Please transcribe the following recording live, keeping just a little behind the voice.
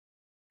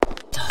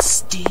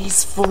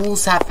these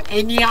fools have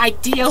any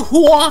idea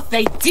who are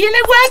they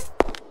dealing with?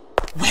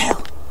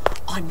 Well,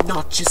 I'm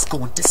not just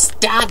going to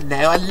stand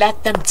there and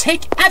let them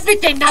take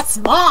everything that's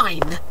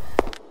mine.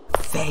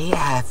 They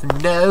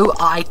have no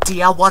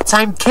idea what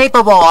I'm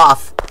capable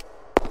of.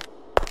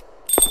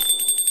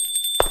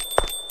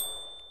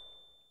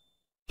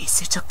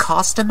 Is it a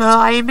customer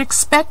I am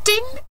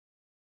expecting?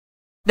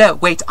 No,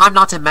 wait, I'm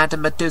not in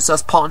Madame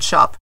Medusa's pawn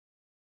shop.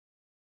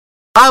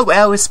 Oh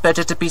well, it's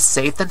better to be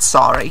safe than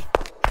sorry.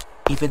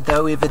 Even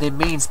though it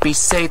means be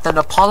safe than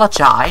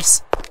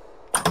apologize.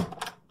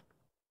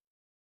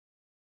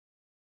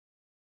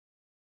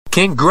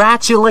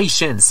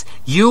 Congratulations!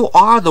 You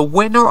are the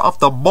winner of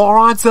the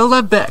Morons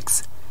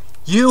Olympics!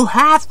 You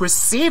have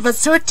received a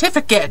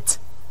certificate!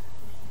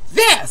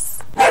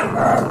 This!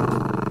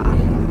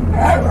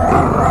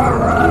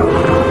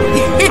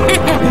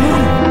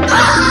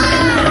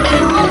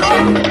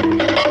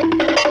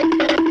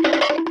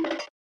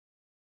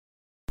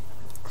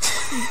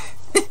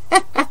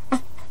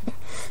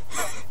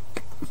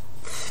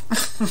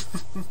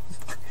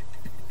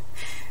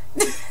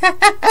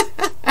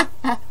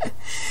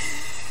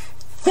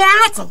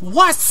 That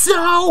was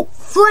so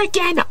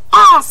freaking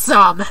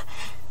awesome!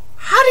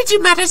 How did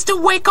you manage to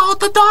wake all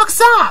the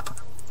dogs up?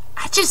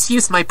 I just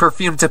used my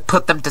perfume to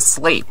put them to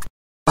sleep.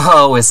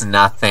 Oh, it's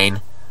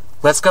nothing.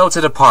 Let's go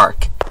to the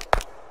park.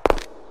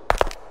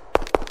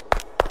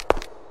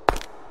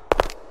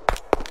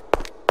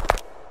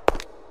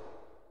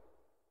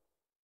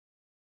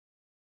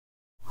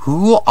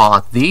 Who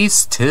are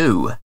these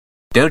two?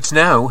 Don't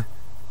know.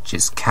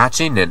 Just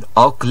catching an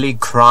ugly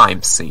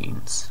crime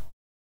scenes.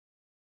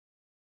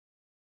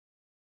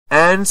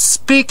 And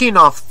speaking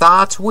of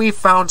that, we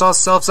found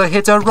ourselves a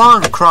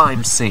hit-and-run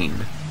crime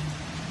scene.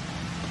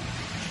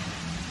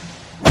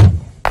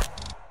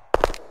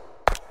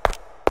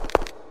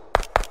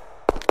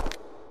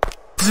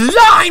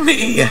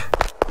 Blimey!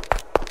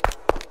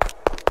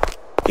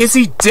 Is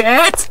he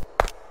dead?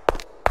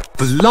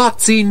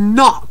 Bloody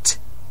not!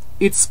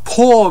 It's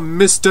poor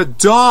Mr.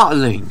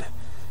 Darling.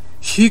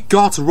 He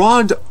got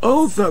run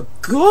over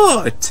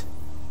good.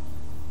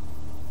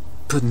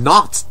 But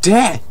not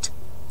dead.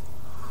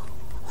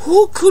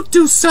 Who could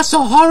do such a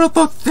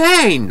horrible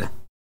thing?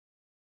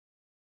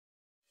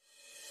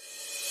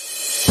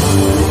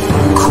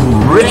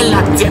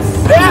 Cruella De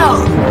Vil!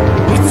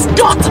 It's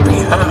got to be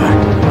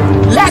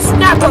her! Let's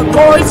snap her,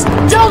 boys!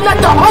 Don't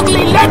let the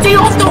ugly lady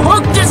off the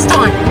hook this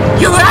time!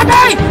 You hear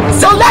me?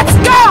 So let's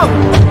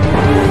go!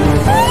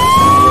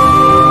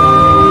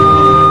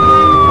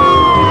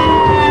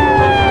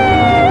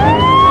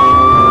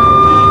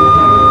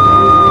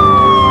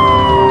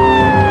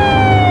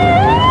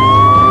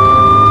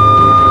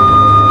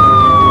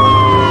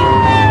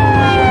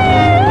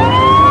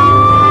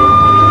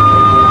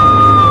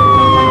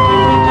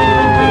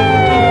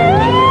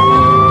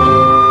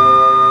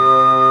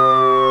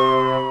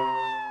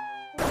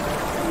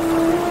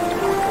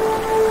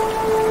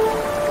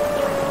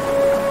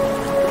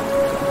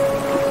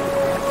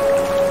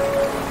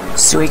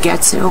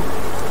 Suigetsu,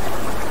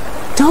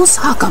 those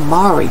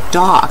Hakamari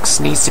dogs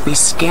needs to be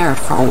scared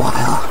for a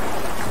while.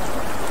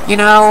 You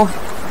know,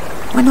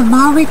 when the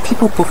Maori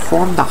people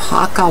perform the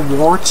Haka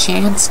war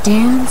chants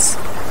dance,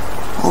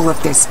 all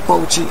of this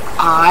Boji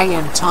eye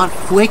and tongue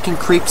flicking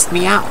creeps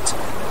me out.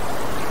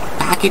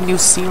 Back in New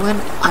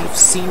Zealand, I've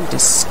seen the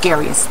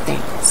scariest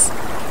things.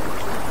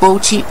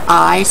 Boji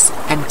eyes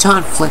and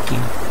tongue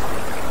flicking,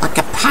 like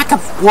a pack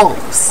of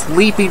wolves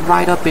leaping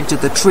right up into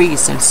the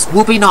trees and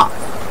swooping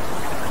off.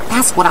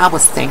 That's what I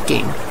was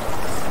thinking.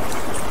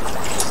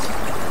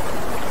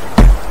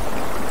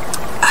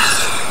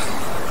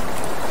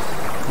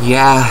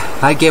 Yeah,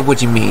 I get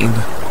what you mean.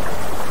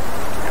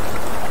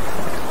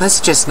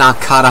 Let's just not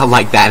cut out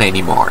like that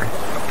anymore.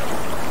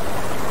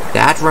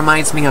 That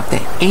reminds me of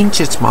the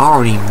ancient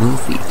Maori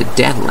movie, The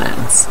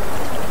Deadlands.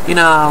 You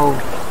know,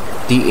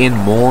 the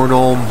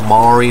immortal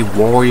Maori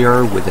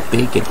warrior with the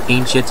big and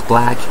ancient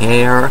black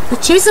hair.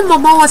 But Jason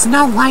Momoa's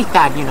not like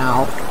that, you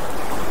know.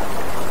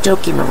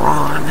 Don't get me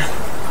wrong,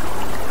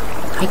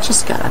 I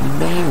just got a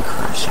man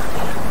crush on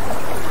him.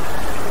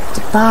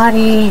 The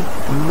body,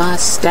 the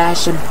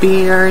mustache and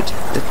beard,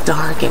 the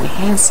dark and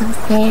handsome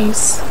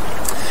face.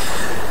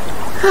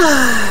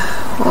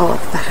 All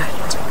of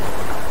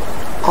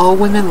that. All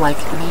women like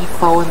me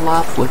fall in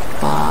love with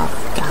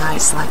buff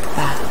guys like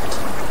that.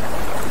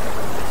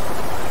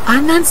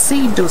 I'm not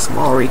saying those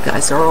Maori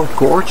guys are all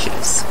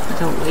gorgeous,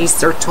 but at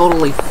least they're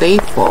totally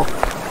faithful.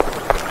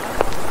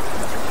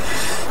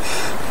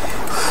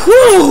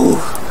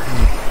 Whew!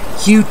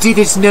 You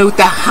didn't know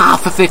the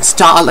half of it,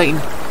 darling.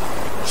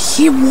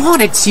 He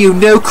wanted you,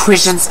 no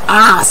questions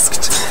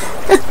asked.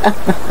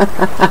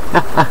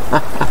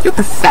 You're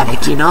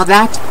pathetic, you know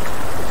that?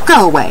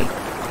 Go away.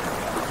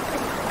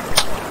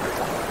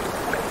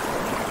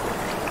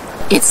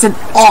 It's an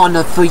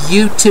honor for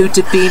you two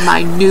to be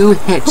my new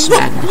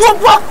henchmen.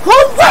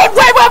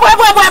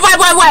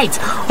 Wait!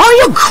 Are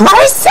you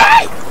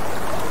crazy?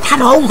 That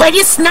old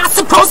lady's not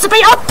supposed to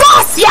be our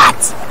boss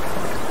yet!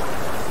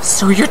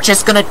 So you're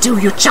just gonna do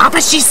your job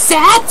as she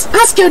said?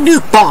 As your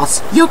new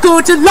boss, you're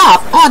going to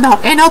love, honor,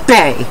 and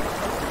obey.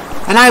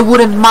 And I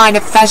wouldn't mind a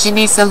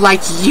fashionista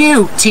like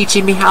you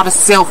teaching me how to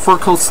sell fur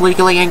coats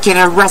legally and get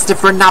arrested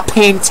for not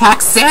paying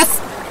taxes.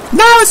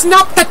 Now is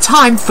not the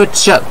time for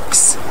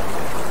jokes.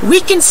 We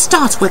can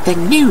start with a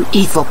new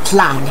evil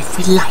plan if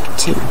we like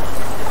to.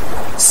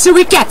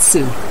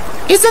 Suigetsu,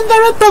 isn't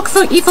there a book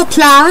for evil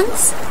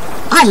plans?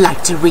 I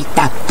like to read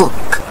that book.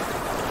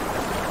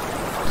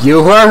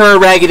 You heard her,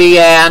 Raggedy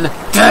Ann.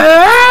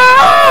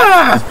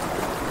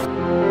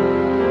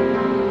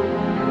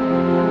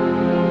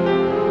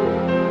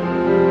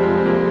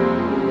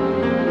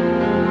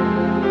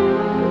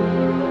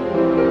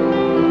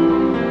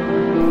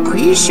 Are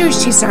you sure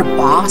she's our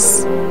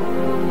boss?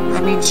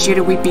 I mean,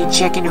 shouldn't we be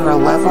checking her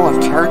level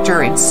of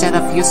character instead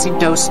of using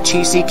those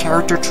cheesy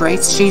character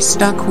traits she's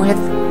stuck with?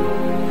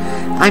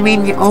 I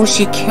mean, all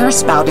she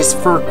cares about is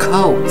fur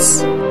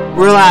coats.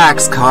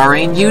 Relax,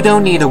 Karin. You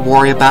don't need to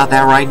worry about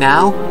that right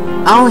now.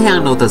 I'll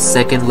handle the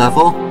second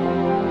level.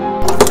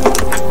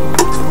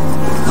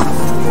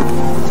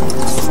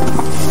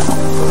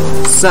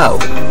 So,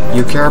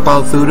 you care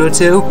about voodoo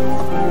too?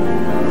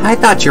 I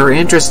thought you were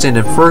interested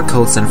in fur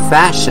coats and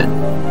fashion.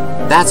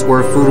 That's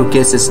where voodoo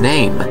gets its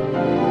name.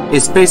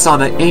 It's based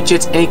on an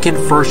ancient Incan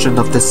version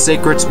of the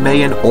sacred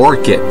Mayan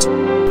orchid.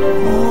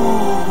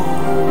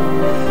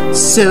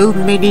 So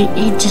many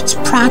ancient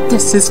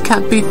practices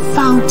can be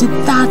found in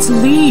that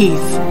leaf.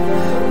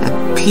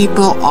 And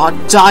people are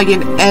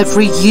dying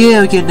every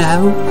year, you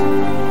know.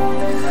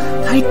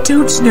 I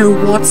don't know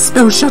what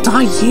spell should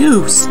I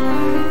use.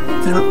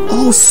 They're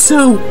all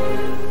so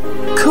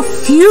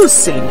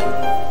confusing.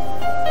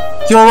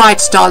 You're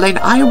right, darling.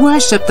 I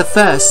worship the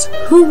first.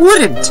 Who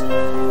wouldn't?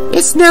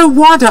 It's no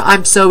wonder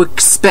I'm so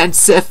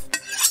expensive.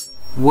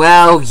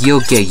 Well, you'll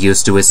get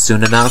used to it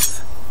soon enough.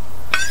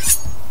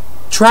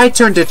 Try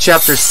turn to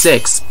chapter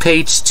 6,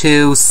 page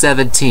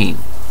 217.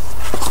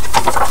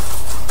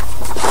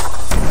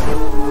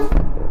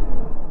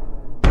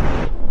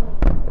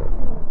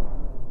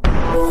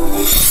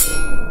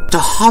 The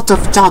Heart of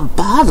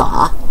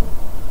Damballa?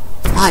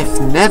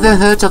 I've never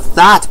heard of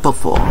that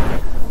before.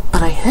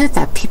 But I heard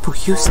that people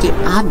use the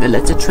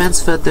amulet to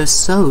transfer their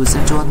souls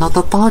into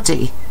another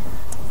body.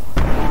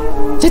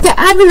 Did the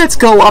amulet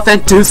go off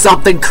and do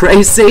something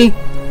crazy?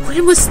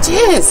 When was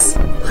this?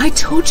 I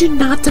told you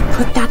not to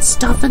put that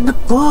stuff in the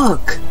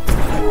book.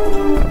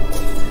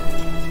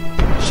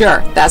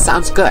 Sure, that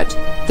sounds good.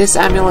 This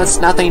amulet's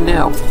nothing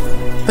new.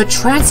 But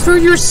transfer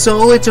your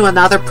soul into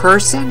another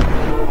person?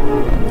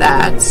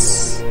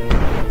 That's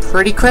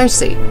pretty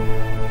crazy.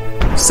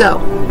 So,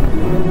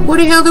 where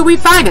the hell do we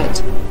find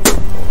it?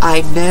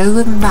 I know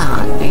a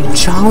man named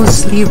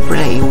Charles Lee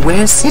Ray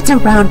wears it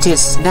around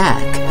his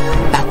neck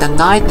that the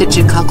night the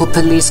Chicago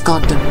police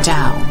gunned him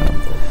down,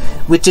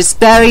 which is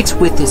buried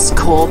with his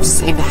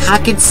corpse in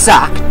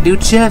Hackensack, New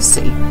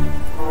Jersey.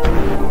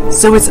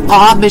 So it's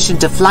our mission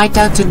to fly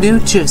down to New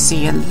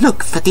Jersey and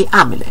look for the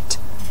amulet.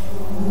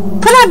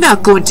 But I'm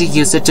not going to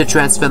use it to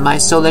transfer my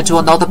soul into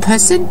another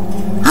person.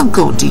 I'm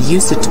going to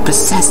use it to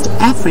possess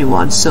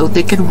everyone so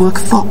they can work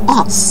for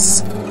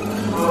us.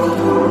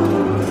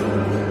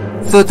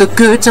 For the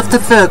good of the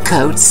fur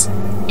coats,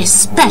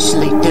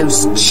 especially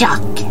those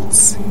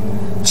jackets.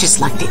 Just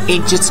like the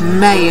ancient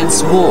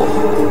Mayans wore.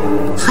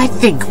 I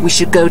think we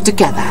should go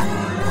together.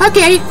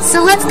 Okay,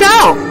 so let's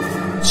go.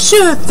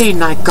 Sure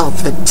thing I got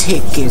the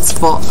tickets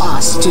for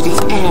us to the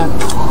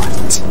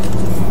airport.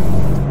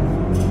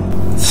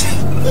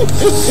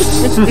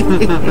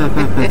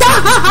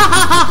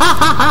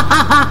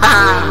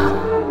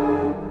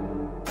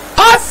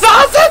 Our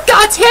father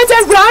got hit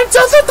and run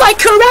over by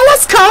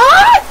Corella's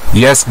car?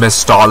 Yes, Miss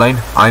Starling.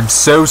 I'm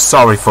so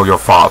sorry for your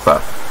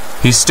father.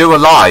 He's still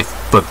alive,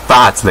 but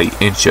badly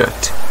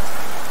injured.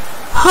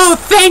 Oh,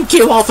 thank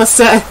you,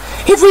 officer.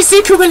 If we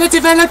see Cruella De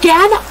Vil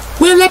again,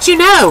 we'll let you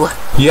know.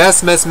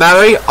 Yes, Miss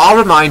Mary, I'll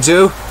remind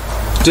you.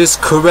 This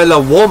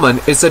Cruella woman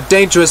is a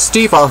dangerous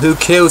diva who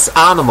kills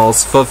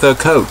animals for fur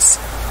coats,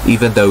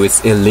 even though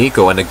it's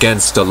illegal and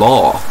against the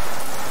law.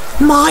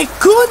 My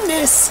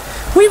goodness!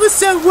 We were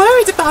so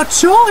worried about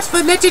George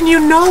for letting you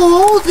know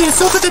all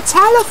this over the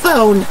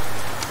telephone.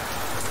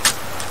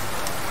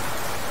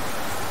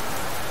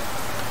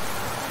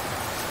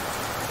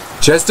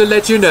 Just to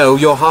let you know,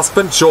 your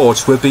husband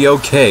George will be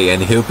okay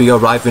and he'll be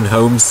arriving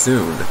home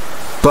soon.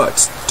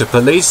 But the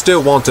police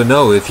still want to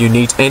know if you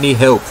need any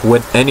help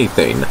with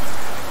anything.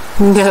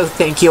 No,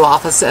 thank you,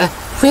 officer.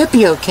 We'll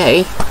be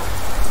okay.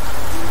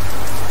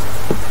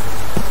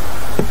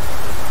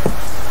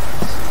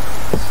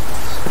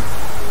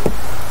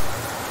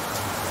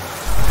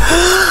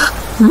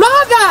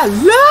 Mother,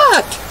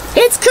 look!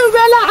 It's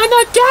Cruella and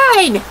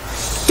again!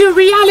 The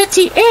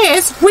reality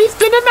is, we've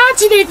been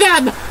imagining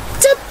them!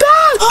 The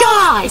bad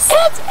guys!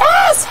 It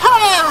is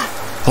her!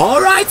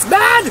 Alright,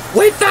 man!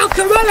 We found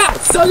Cruella,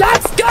 so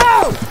let's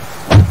go!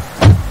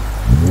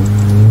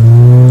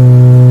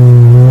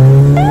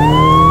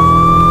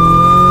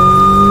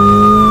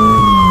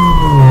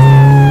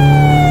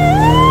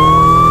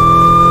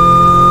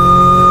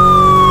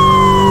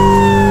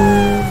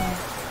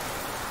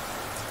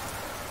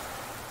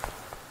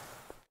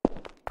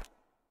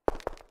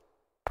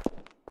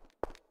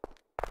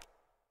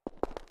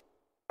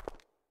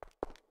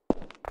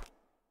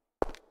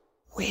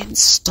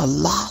 Since the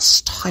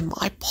last time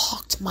I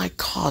parked my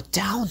car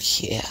down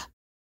here.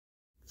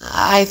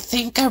 I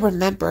think I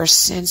remember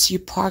since you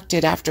parked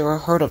it after a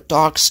herd of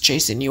dogs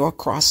chasing you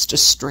across the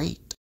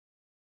street.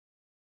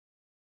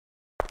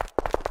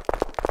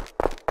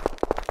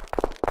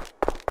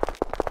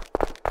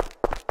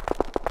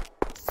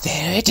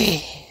 There it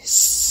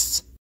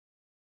is.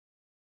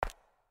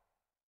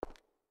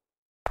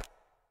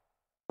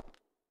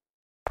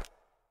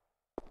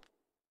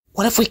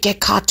 What if we get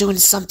caught doing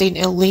something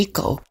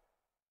illegal?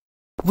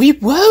 We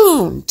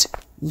won't!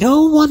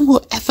 No one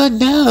will ever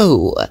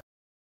know.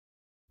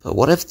 But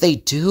what if they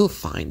do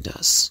find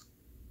us?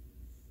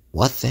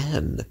 What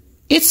then?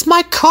 It's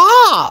my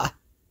car!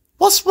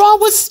 What's wrong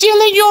with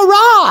stealing your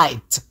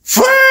ride?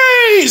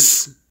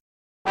 Freeze!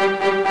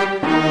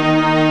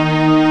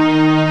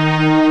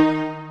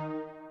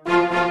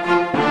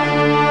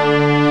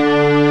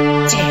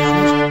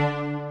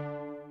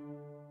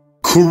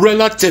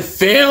 Cruella De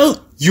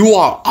Vil, you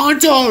are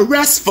under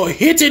arrest for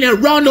hitting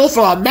and run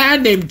over a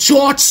man named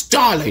George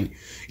Starling.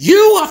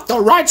 You have the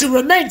right to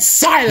remain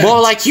silent. More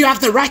like you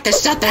have the right to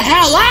shut the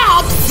hell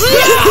up.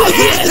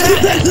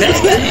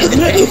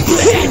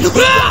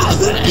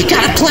 You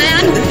got a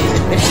plan?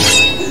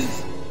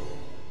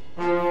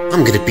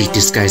 I'm gonna beat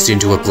this guy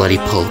into a bloody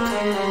pulp.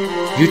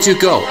 You two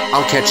go,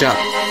 I'll catch up.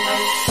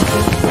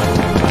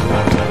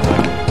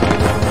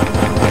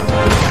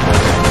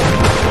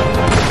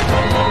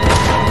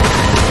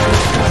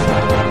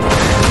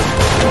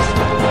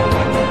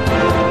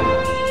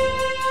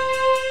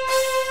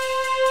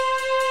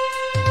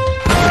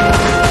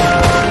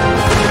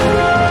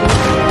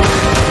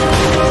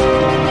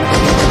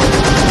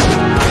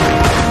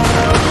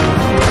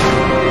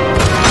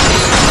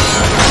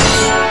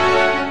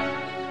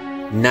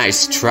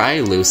 Nice try,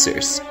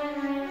 losers.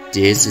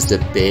 This is the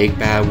big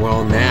bad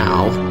world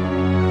now.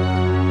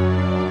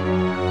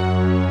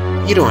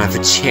 You don't have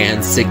a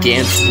chance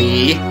against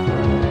me.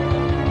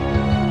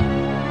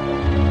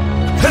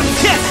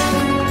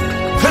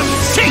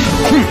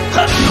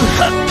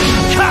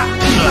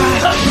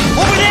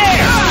 Over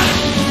there!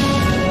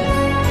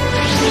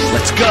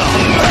 Let's go!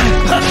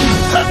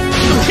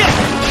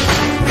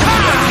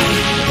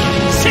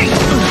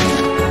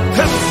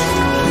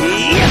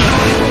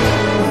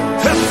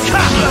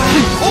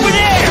 Over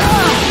there!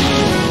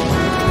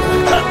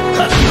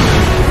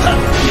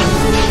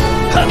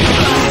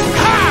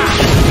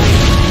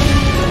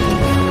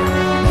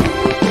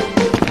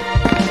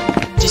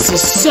 This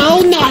is so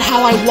not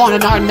how I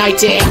wanted our night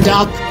to end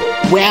up.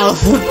 Well,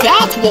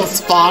 that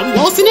was fun,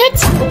 wasn't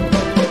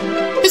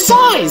it?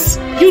 Besides,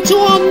 you two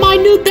are my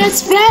new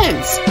best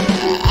friends.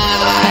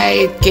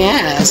 I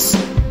guess.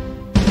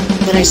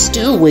 But I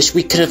still wish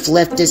we could have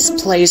left this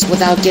place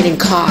without getting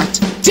caught.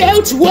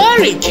 Don't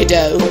worry,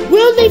 kiddo.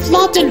 We'll leave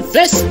London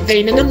first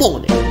thing in the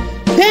morning.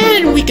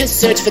 Then we can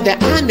search for the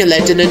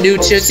amulet in the New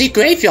Jersey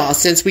graveyard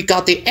since we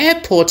got the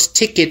airport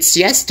tickets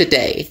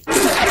yesterday.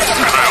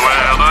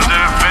 Cruella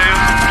De Vil,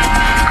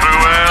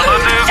 Cruella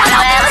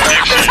De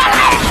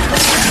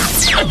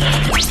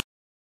Vil.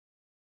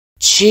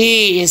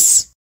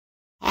 Jeez.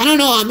 I don't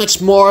know how much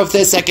more of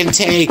this I can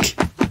take.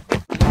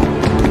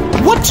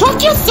 What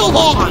took you so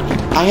long?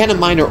 I had a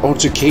minor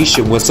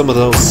altercation with some of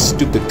those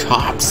stupid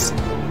cops.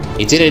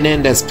 It didn't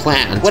end as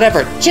planned.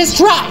 Whatever, just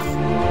drive!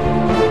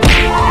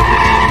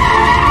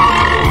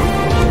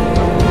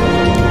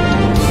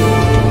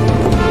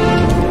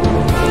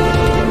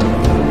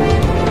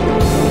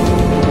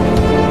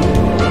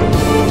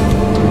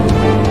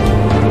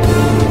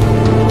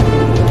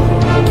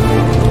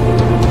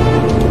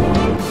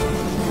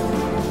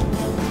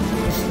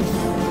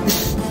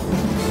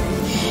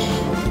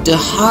 The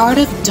Heart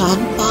of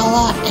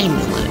Dunbala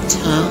amulet,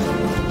 huh?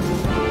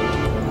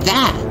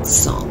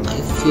 That's on my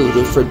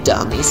Voodoo for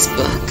Dummies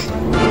book.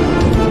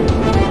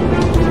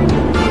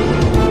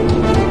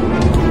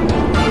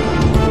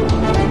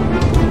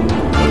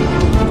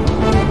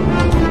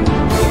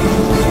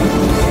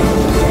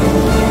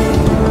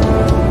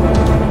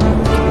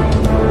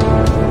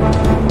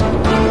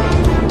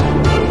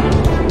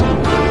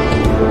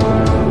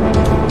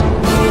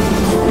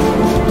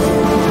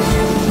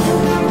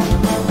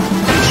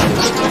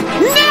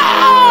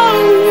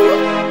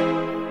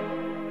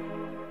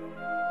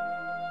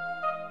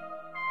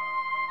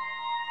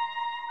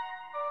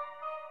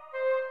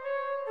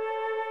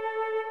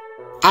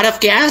 Out of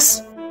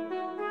gas?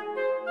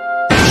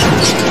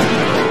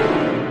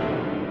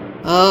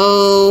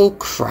 Oh,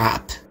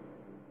 crap.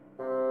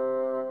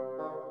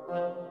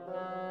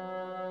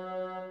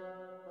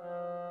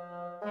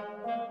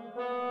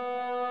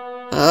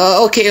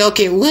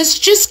 Okay, let's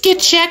just get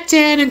checked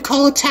in and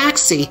call a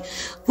taxi.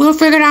 We'll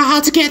figure out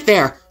how to get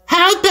there.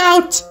 How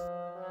about...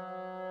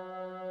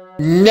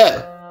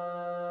 No.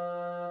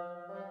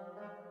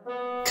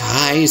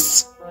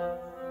 Guys...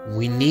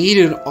 we need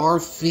an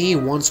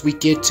RV once we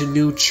get to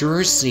New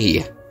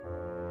Jersey.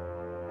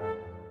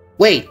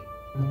 Wait,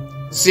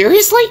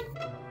 seriously?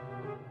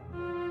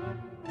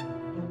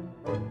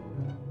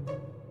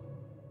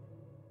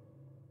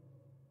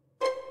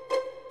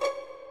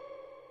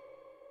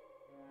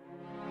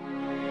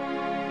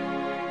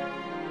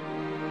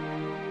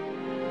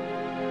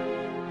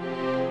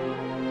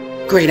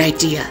 great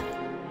idea.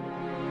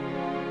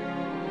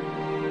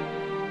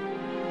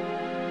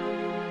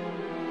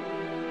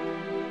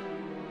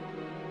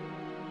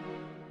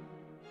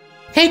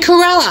 Hey,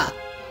 Cruella!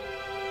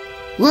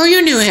 We're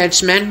your new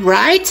henchmen,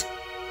 right?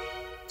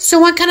 So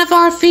what kind of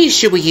RV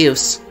should we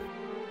use?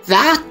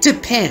 That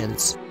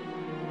depends.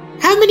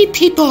 How many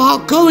people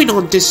are going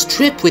on this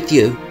trip with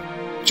you?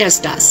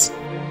 Just us.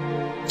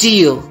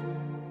 Deal.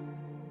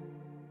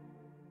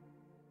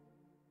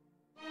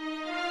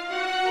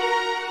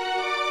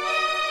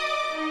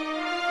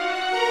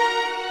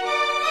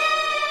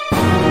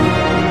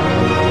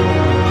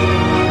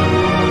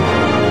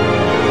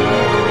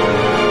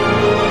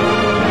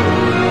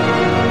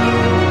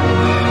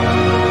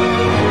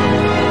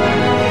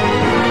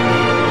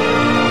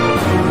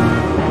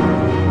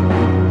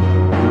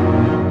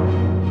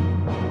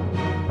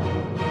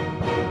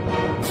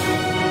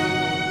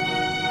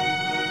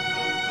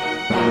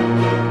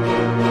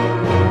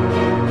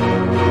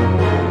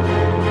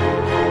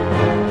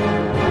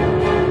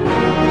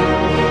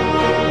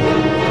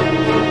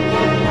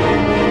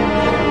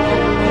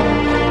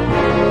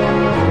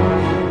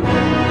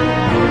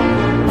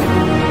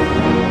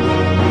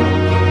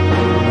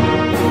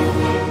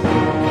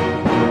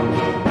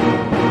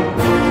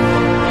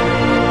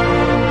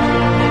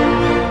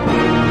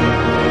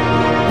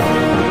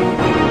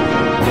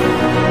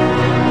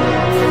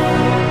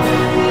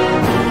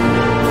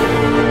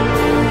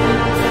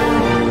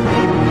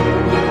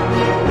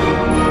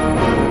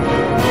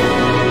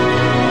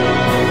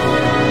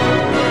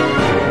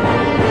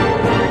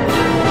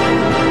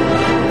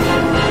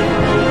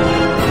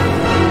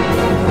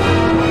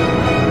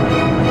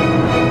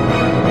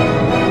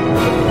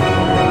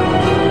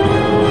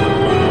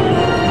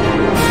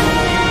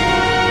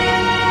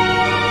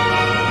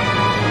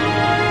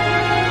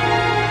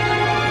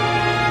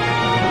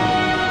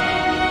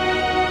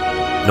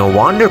 No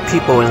wonder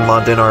people in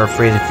London are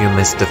afraid of you,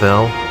 Miss De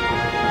Vil.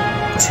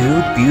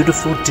 Too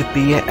beautiful to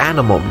be an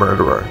animal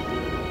murderer.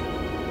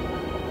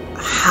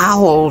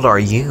 How old are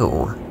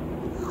you?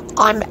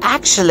 I'm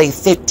actually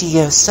 50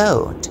 years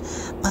old,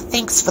 but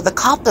thanks for the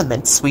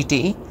compliment,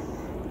 sweetie.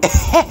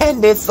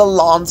 And it's a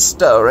long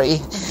story,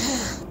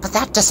 but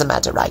that doesn't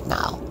matter right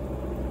now.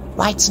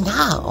 Right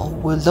now,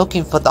 we're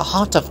looking for the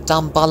Heart of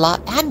Dumbala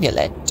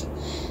amulet.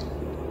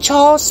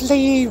 Charles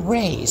Lee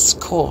Ray's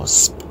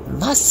corpse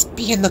must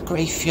be in the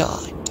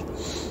graveyard.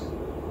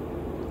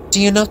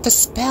 Do you know the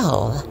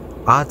spell?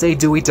 Ade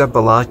Dewey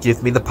Dumbala,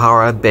 give me the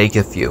power I beg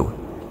of you.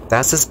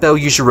 That's a spell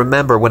you should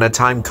remember when a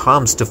time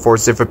comes to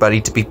force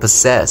everybody to be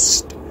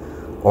possessed.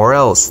 Or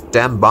else,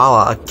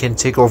 Dambala can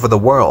take over the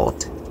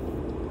world.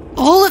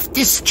 All of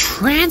this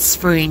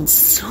transferring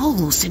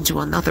souls into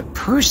another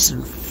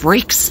person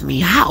freaks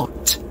me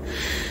out.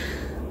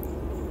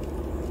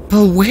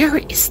 But where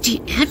is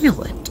the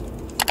amulet?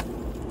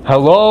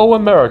 Hello,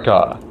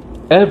 America.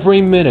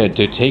 Every minute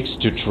it takes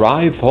to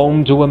drive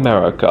home to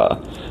America,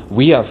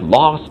 we have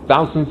lost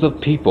thousands of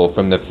people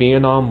from the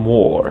Vietnam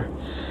War.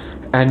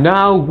 And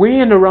now we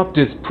interrupt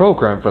this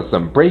program for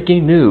some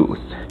breaking news.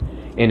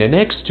 In the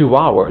next 2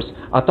 hours,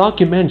 a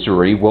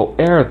documentary will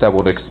air that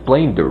will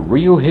explain the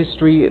real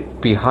history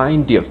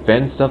behind the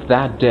events of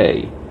that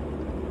day.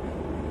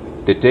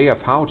 The day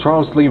of how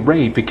Charles Lee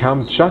Ray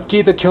becomes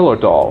Chucky the Killer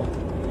Doll.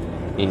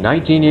 In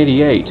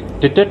 1988,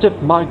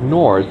 Detective Mike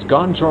Norris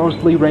gunned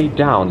Charles Lee Ray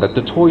down at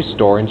the toy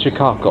store in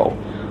Chicago.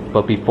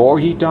 But before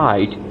he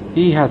died,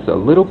 he has a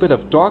little bit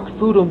of dark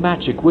voodoo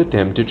magic with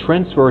him to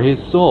transfer his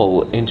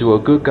soul into a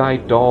good guy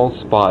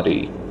doll's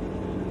body.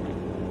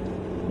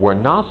 We're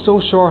not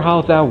so sure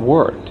how that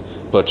worked,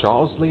 but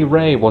Charles Lee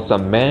Ray was a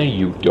man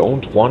you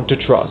don't want to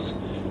trust.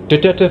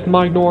 Detective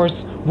Mike Norris,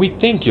 we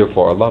thank you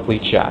for a lovely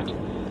chat.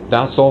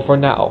 That's all for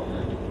now.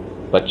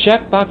 But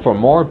check back for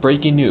more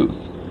breaking news.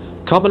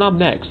 Coming up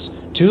next,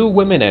 2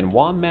 women and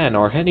 1 man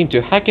are heading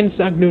to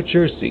Hackensack, New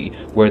Jersey,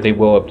 where they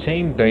will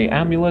obtain the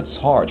amulet's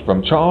heart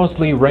from Charles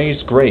Lee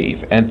Ray's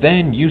grave and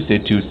then use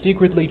it to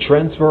secretly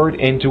transfer it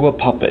into a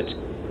puppet.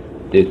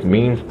 This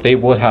means they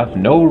would have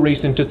no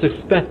reason to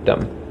suspect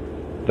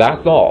them.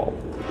 That's all.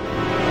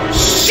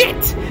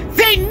 Shit!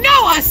 They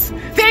know us!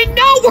 They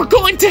know we're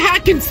going to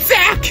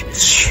Hackensack!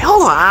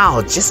 Chill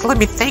out, just let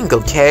me think,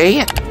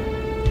 okay?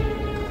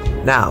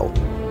 Now,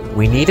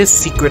 we need a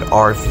secret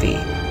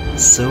RV.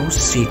 So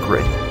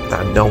secret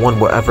that no one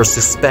will ever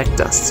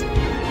suspect us.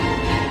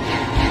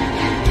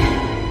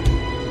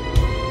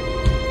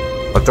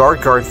 A dark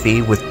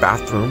RV with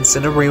bathrooms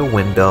and a rear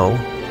window,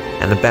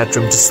 and a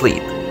bedroom to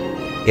sleep.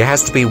 It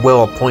has to be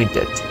well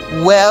appointed.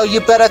 Well,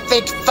 you better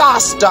think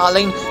fast,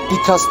 darling,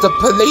 because the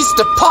police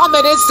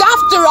department is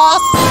after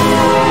us!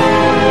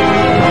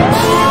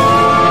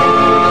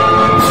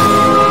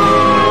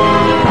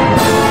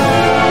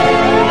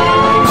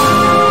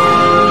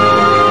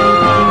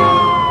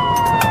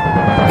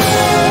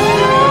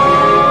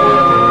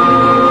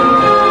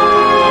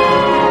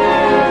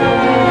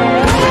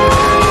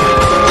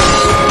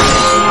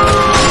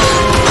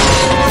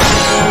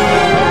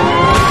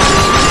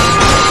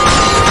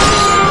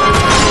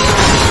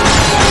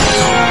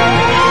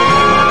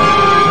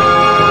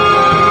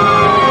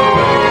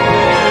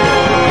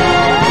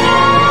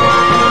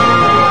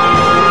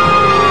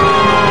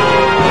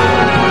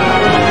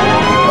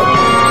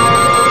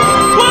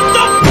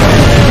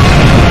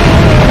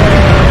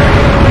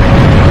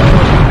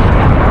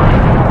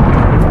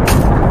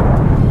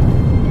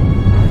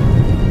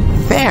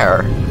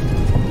 There!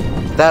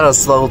 That'll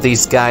slow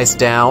these guys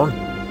down.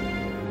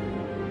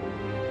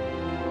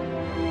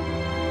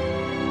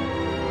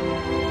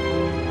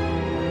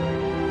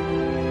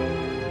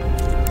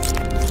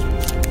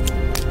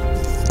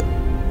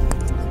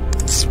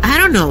 I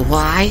don't know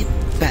why,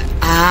 but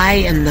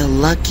I am the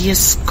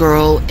luckiest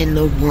girl in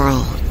the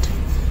world.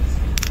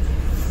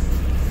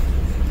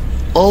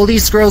 All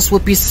these girls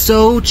would be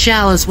so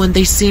jealous when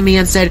they see me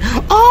and said,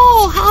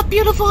 "Oh, how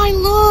beautiful I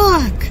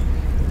look!"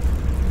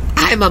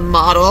 I'm a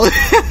model.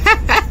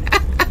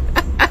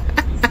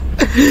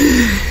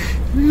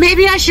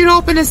 Maybe I should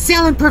open a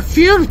selling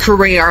perfume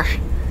career.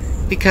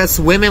 Because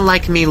women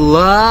like me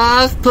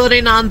love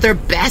putting on their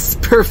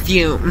best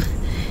perfume.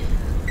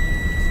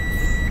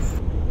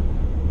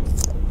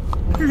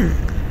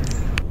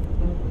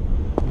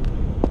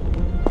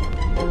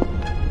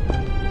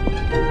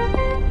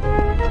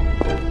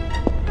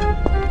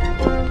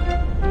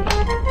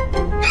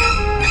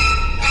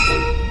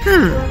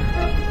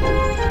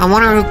 I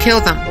wonder who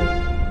killed them.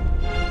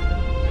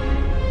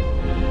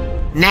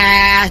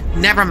 Nah,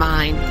 never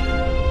mind.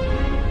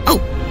 Oh,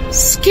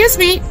 excuse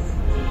me.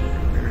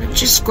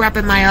 Just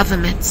grabbing my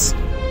oven mitts.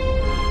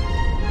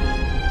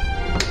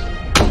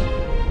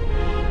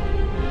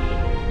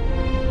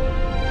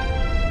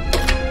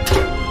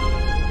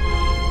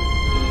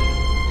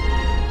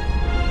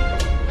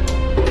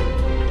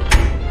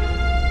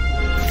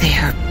 They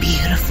are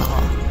beautiful.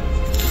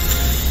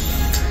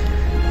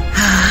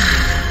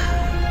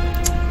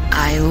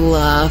 I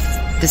love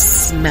the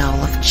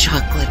smell of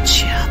chocolate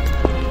chip.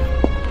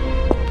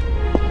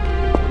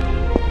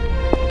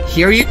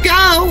 Here you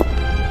go!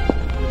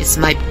 It's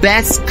my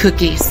best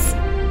cookies.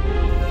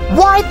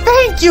 Why,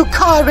 thank you,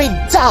 Karen,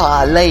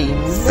 darling.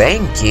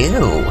 Thank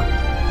you.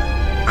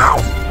 Ow.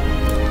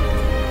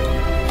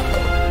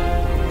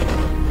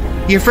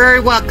 You're very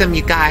welcome,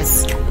 you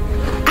guys.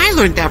 I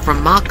learned that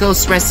from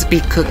Mako's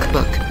recipe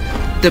cookbook.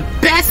 The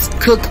best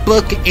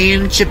cookbook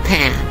in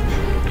Japan.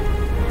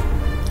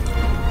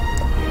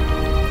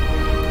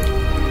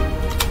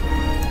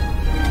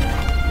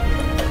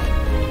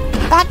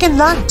 Back in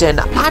London,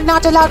 I'm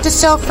not allowed to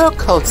sell fur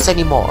coats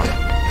anymore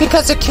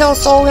because it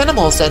kills all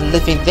animals and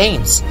living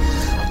things.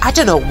 I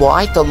don't know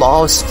why the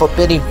law is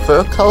forbidding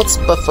fur coats,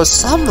 but for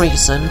some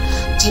reason,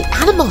 the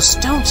animals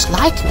don't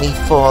like me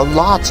for a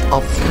lot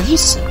of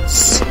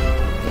reasons.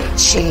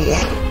 Gee.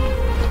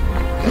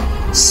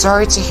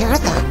 Sorry to hear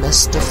that,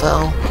 Miss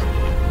DeVille.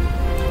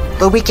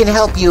 But we can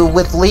help you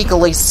with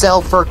legally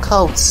sell fur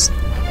coats.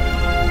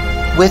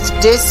 With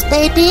this,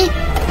 baby,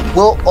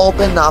 we'll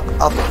open up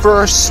a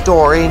fur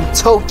store in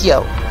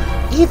Tokyo,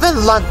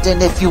 even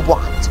London if you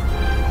want.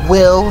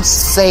 We'll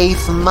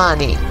save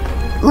money.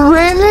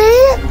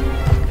 Really?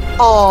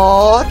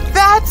 Oh,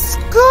 that's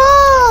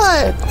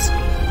good!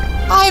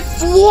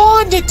 I've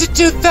wanted to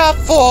do that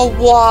for a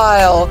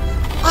while.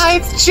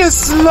 I'd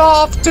just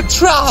love to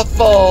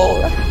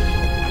travel.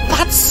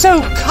 That's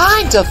so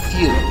kind of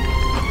you.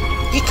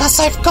 Because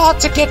I've got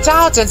to get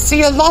out and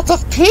see a lot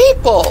of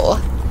people.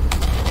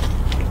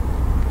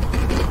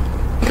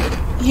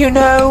 You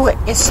know,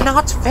 it's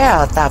not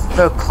fair that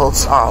fur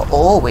coats are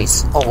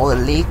always all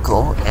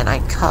illegal and I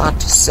can't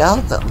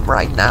sell them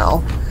right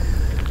now.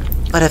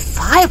 But if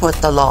I were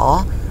the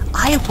law,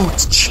 I would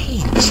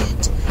change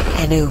it,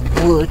 and it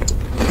would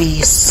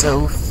be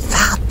so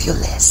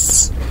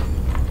fabulous.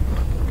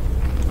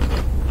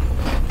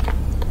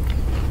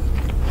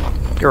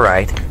 You're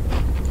right.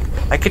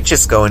 I could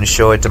just go and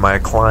show it to my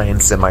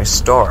clients in my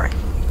store.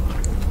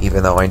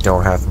 Even though I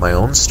don't have my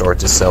own store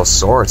to sell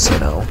swords, you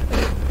know.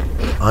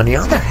 On the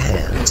other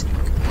hand,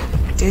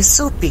 this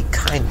would be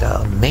kinda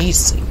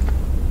amazing.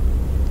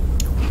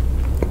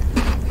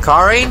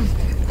 Karin?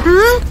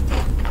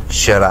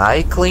 Should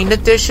I clean the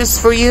dishes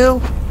for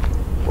you?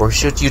 Or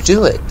should you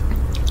do it?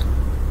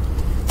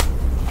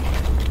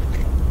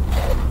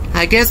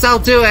 I guess I'll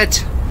do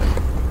it.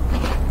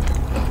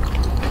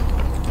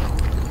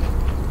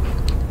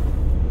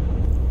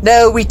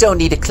 No, we don't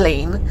need to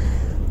clean.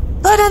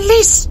 But at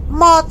least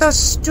Martha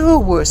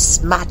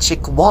Stewart's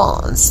magic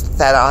wands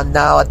that are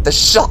now at the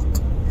shop.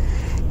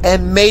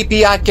 And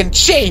maybe I can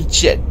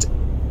change it.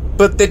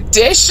 But the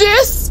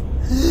dishes?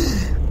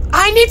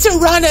 I need to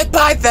run it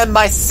by them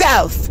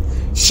myself.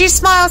 She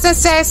smiles and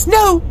says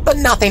no, but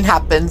nothing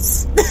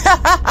happens.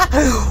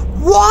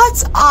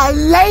 What a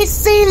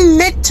lazy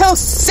little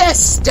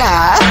sister.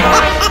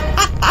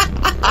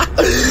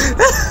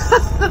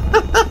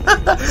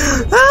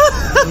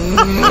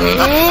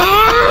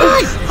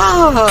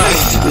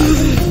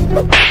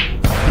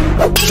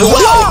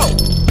 Whoa!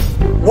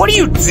 What are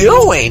you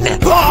doing?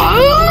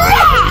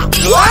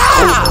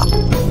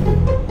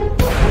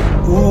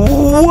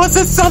 Was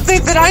it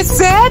something that I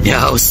said?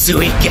 No,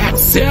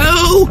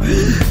 Suigetsu!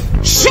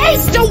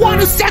 She's the one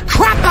who said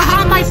crap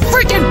behind my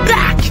freaking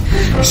back!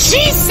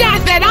 She said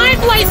that I'm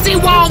lazy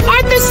while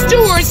Martha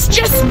Stewart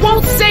just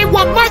won't say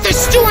what Martha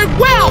Stewart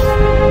will!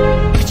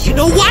 But you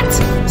know what?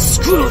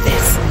 Screw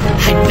this!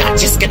 I'm not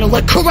just gonna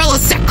let Cruella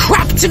say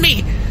crap to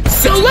me!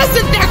 So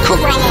listen there,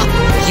 Cruella!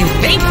 You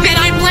think that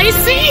I'm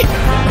lazy?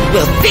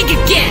 Well, think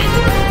again!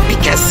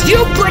 Because Gross!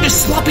 You British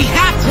sloppy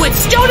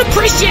half-wits don't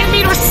appreciate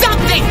me or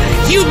something!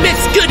 You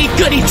Miss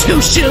Goody-Goody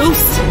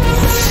Two-Shoes!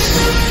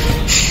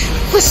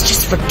 Let's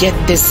just forget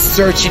this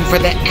searching for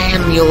the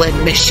amulet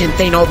mission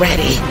thing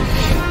already.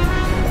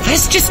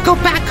 Let's just go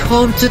back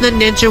home to the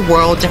ninja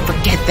world and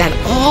forget that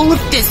all of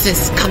this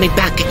is coming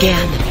back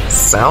again.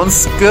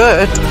 Sounds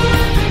good.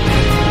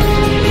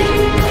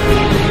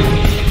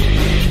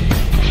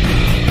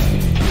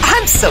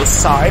 I'm so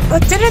sorry,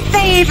 but didn't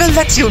they even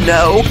let you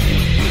know?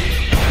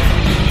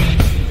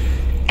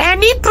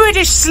 Any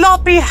British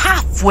sloppy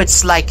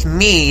half-wits like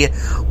me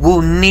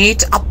will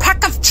need a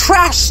pack of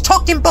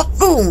trash-talking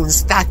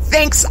buffoons that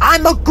thinks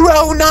I'm a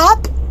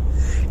grown-up?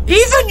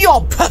 Even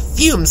your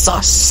perfumes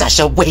are such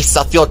a waste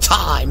of your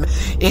time.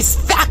 Is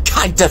that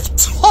kind of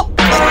talk?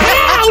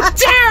 How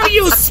dare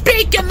you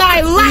speak in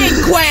my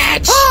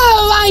language?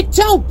 Oh, I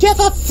don't give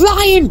a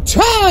flying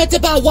turd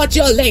about what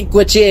your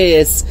language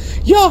is.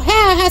 Your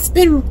hair has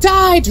been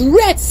dyed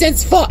red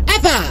since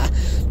forever.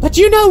 But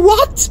you know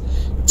what?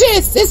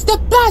 This is the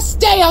best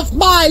day of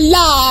my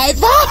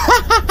life!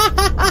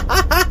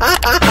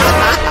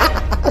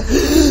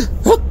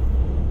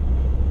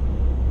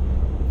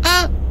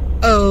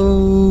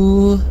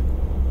 Uh-oh.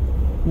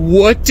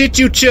 What did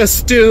you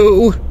just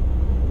do?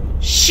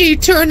 She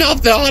turned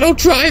off the auto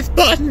drive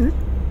button.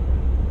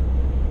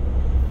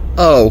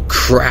 Oh,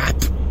 crap.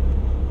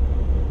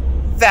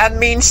 That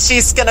means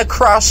she's gonna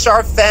crash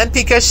our van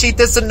because she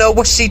doesn't know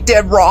what she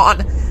did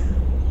wrong.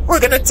 We're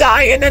gonna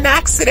die in an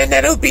accident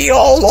and it'll be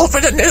all over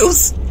the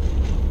news.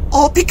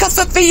 All because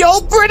of the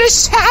old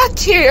British hack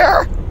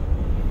here.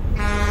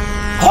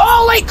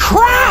 Holy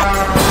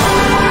crap!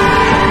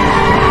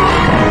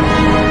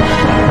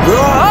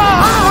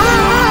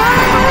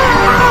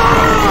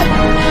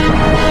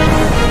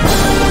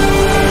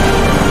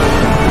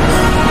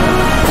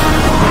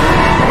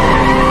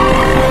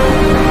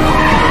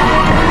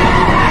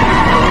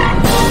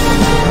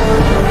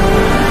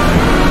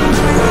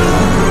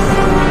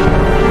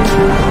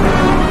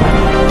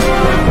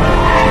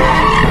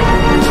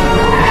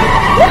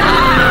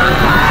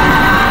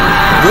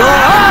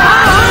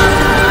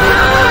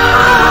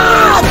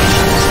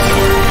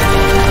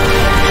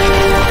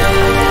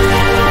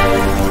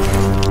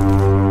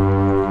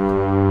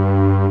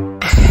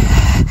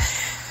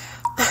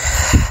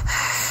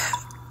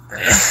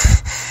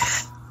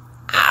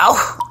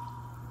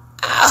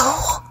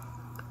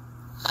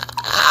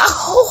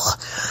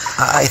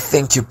 I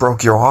think you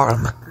broke your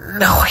arm.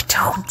 No, I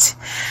don't.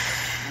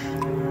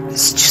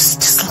 It's just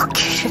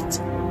dislocated.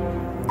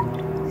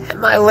 And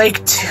my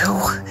leg, too.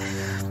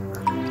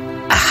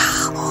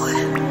 Ow.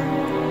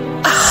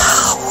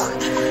 Ow.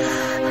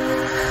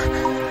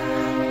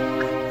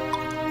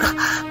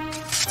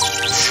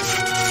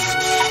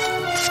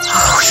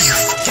 Oh,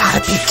 you've gotta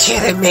be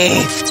kidding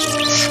me.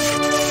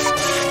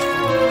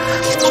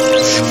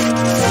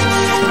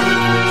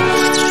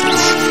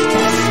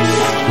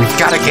 We've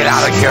gotta get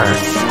out of here.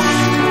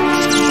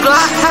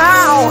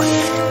 How?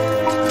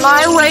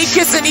 My leg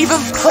isn't even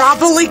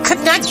properly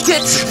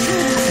connected.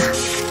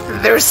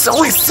 There's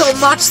only so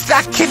much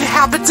that can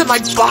happen to my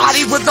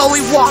body with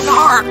only one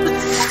arm.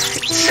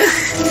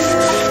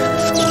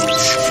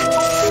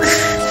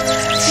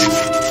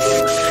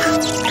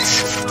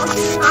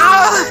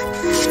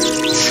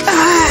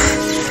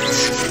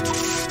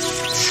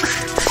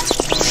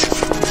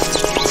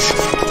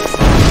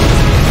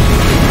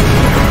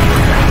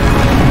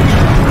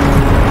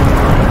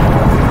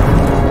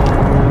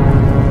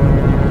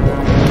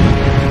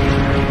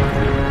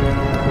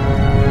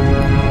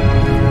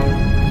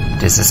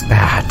 This is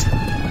bad.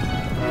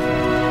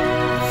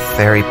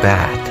 Very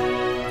bad.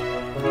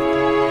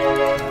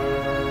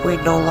 We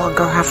no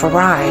longer have a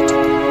ride.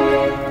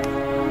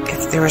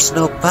 If there is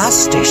no bus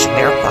station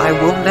nearby,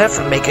 we'll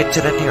never make it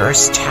to the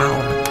nearest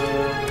town.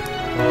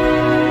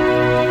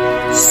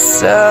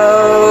 So...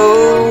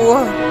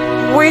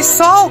 we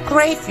saw a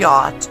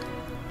graveyard.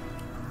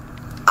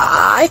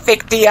 I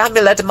think the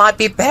amulet might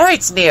be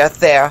buried near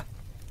there.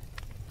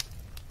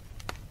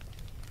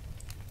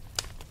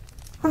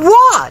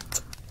 What?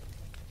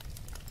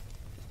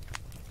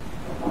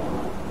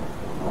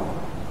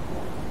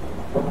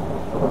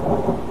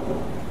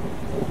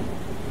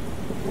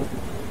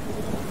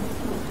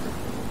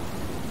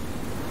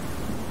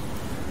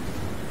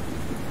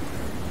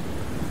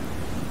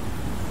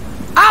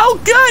 Oh,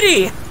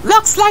 goody!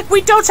 Looks like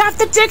we don't have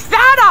to dig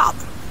that up!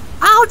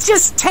 I'll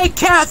just take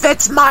care of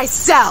it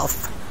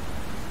myself.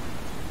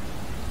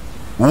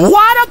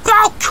 What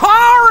about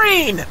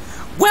Corinne?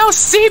 Will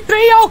she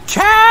be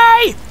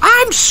okay?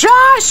 I'm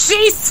sure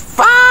she's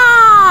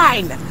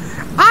fine!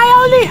 I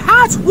only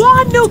had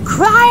one new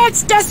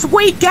client this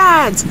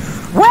weekend!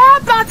 We're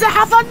about to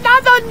have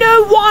another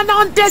new one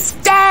on this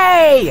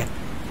day!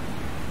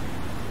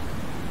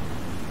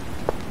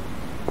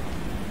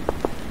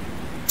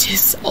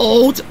 This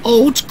old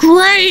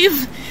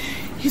grave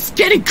is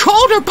getting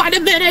colder by the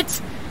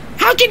minute.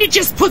 How can you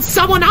just put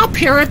someone up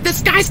here if the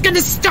sky's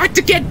gonna start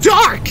to get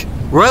dark?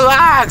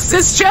 Relax,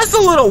 it's just a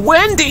little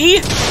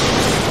windy.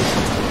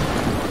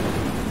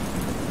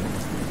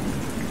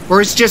 Or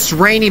it's just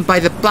raining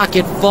by the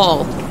bucket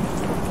full.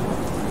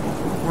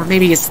 Or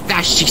maybe it's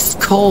that she's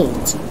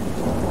cold.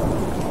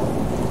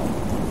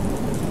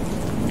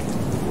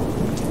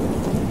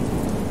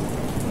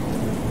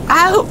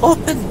 I'll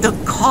open the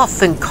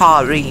coffin,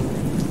 Karin.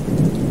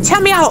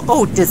 Tell me how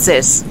old this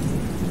is.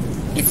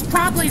 It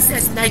probably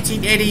says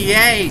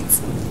 1988.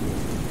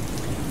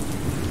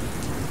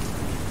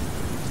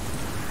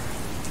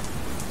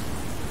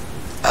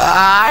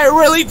 I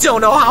really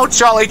don't know how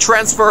Charlie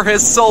transferred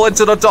his soul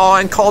into the doll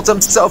and called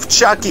himself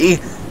Chucky.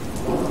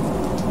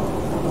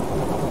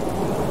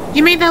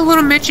 You mean that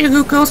little midget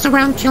who goes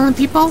around killing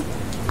people?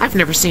 I've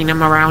never seen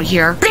him around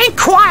here. Be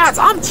quiet!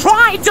 I'm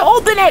trying to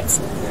open it!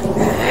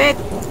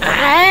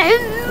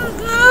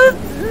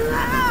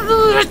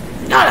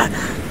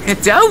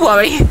 Don't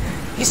worry.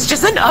 It's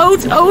just an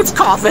old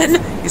coffin.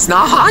 It's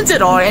not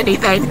haunted or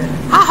anything.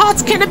 How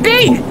hot can it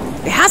be?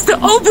 It has to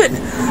open.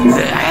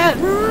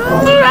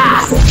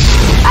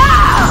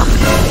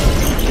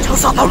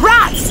 Those are the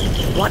rats!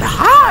 What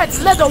hard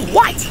little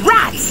white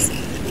rats!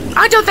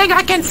 I don't think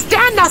I can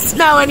stand that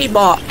smell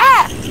anymore.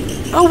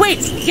 Oh wait,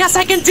 yes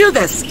I can do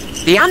this.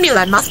 The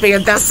amulet must be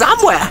in there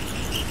somewhere.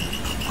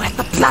 Where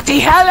the bloody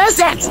hell is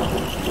it?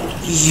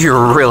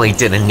 You really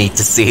didn't need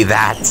to see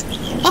that.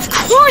 Of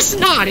course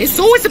not! It's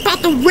always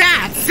about the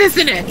rats,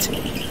 isn't it?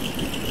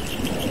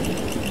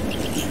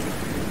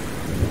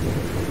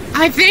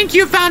 I think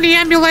you found the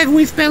amulet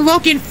we've been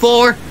looking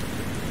for.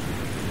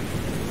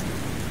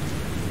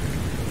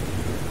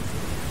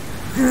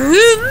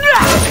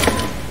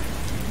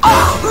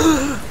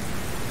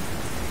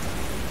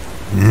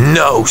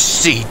 No,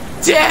 she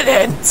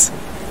didn't!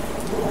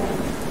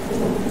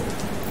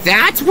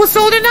 That was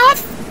old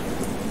enough?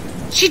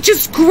 She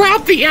just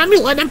grabbed the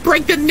amulet and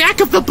break the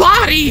neck of the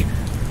body!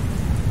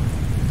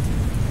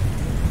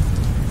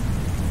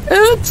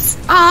 Oops,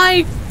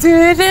 I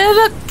did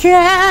it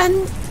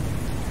again.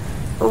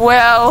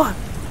 Well,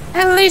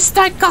 at least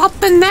I got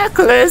the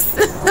necklace.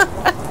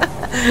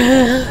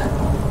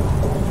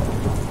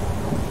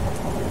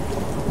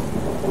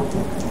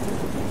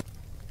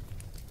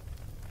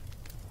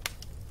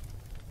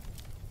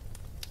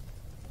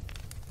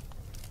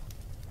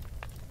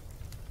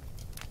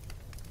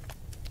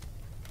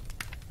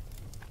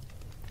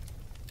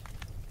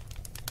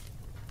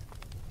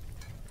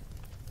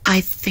 I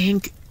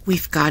think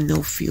we've got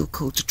no fuel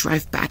code to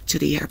drive back to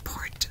the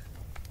airport.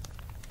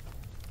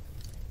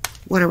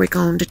 What are we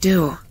going to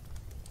do?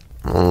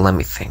 Let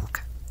me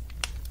think.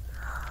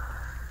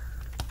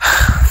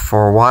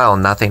 For a while,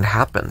 nothing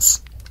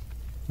happens.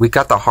 We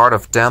got the Heart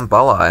of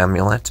Damballa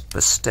amulet,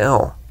 but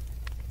still.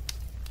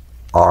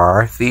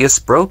 Our V is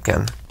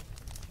broken.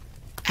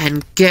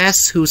 And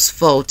guess whose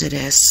fault it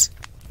is?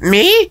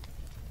 Me?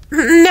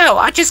 No,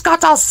 I just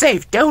got all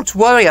safe. Don't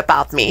worry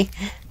about me.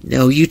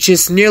 No, you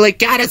just nearly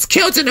got us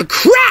killed in a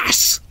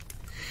crash!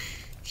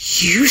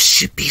 You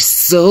should be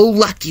so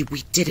lucky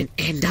we didn't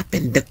end up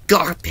in the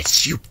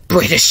garbage, you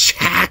British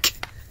hack!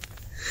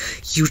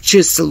 You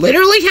just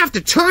literally have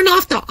to turn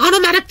off the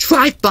automatic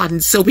drive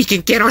button so we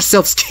can get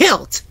ourselves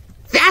killed!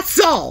 That's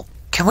all!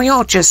 Can we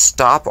all just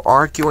stop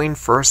arguing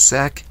for a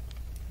sec?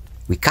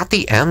 We got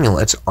the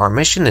amulet, our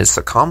mission is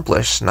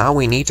accomplished, now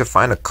we need to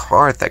find a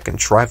car that can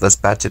drive us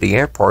back to the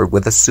airport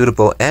with a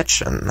suitable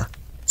engine.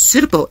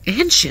 Suitable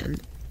engine?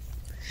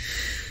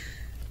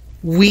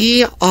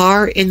 We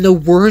are in the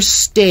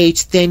worst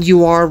state than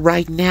you are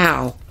right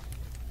now.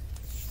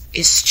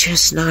 It's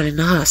just not in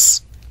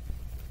us.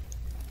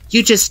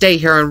 You just stay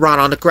here and rot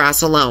on the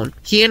grass alone.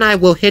 He and I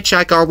will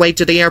hitchhike our way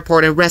to the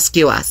airport and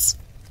rescue us.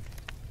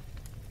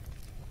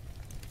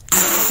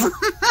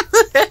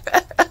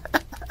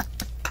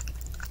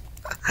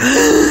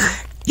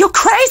 You're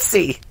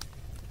crazy!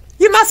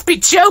 You must be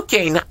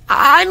joking.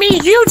 I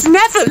mean, you'd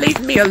never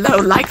leave me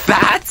alone like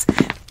that.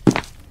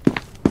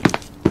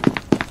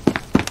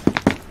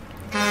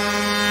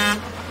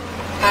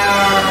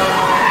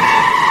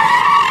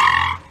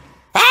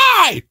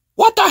 Hey!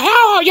 What the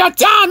hell are your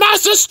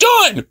dumbasses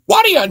doing?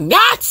 What are you,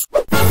 nuts?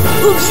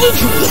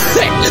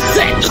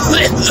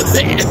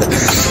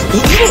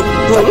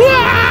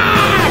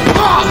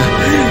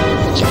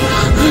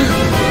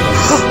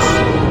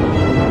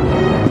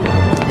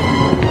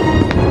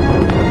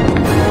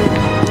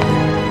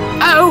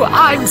 Oh,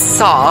 I'm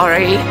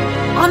sorry.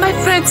 Are my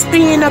friends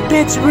being a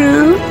bit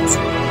rude?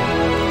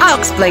 I'll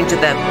explain to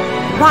them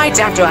right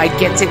after I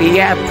get to the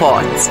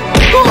airport.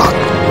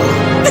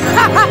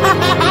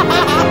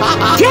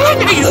 Get in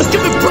there, you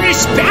stupid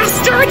British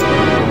bastard!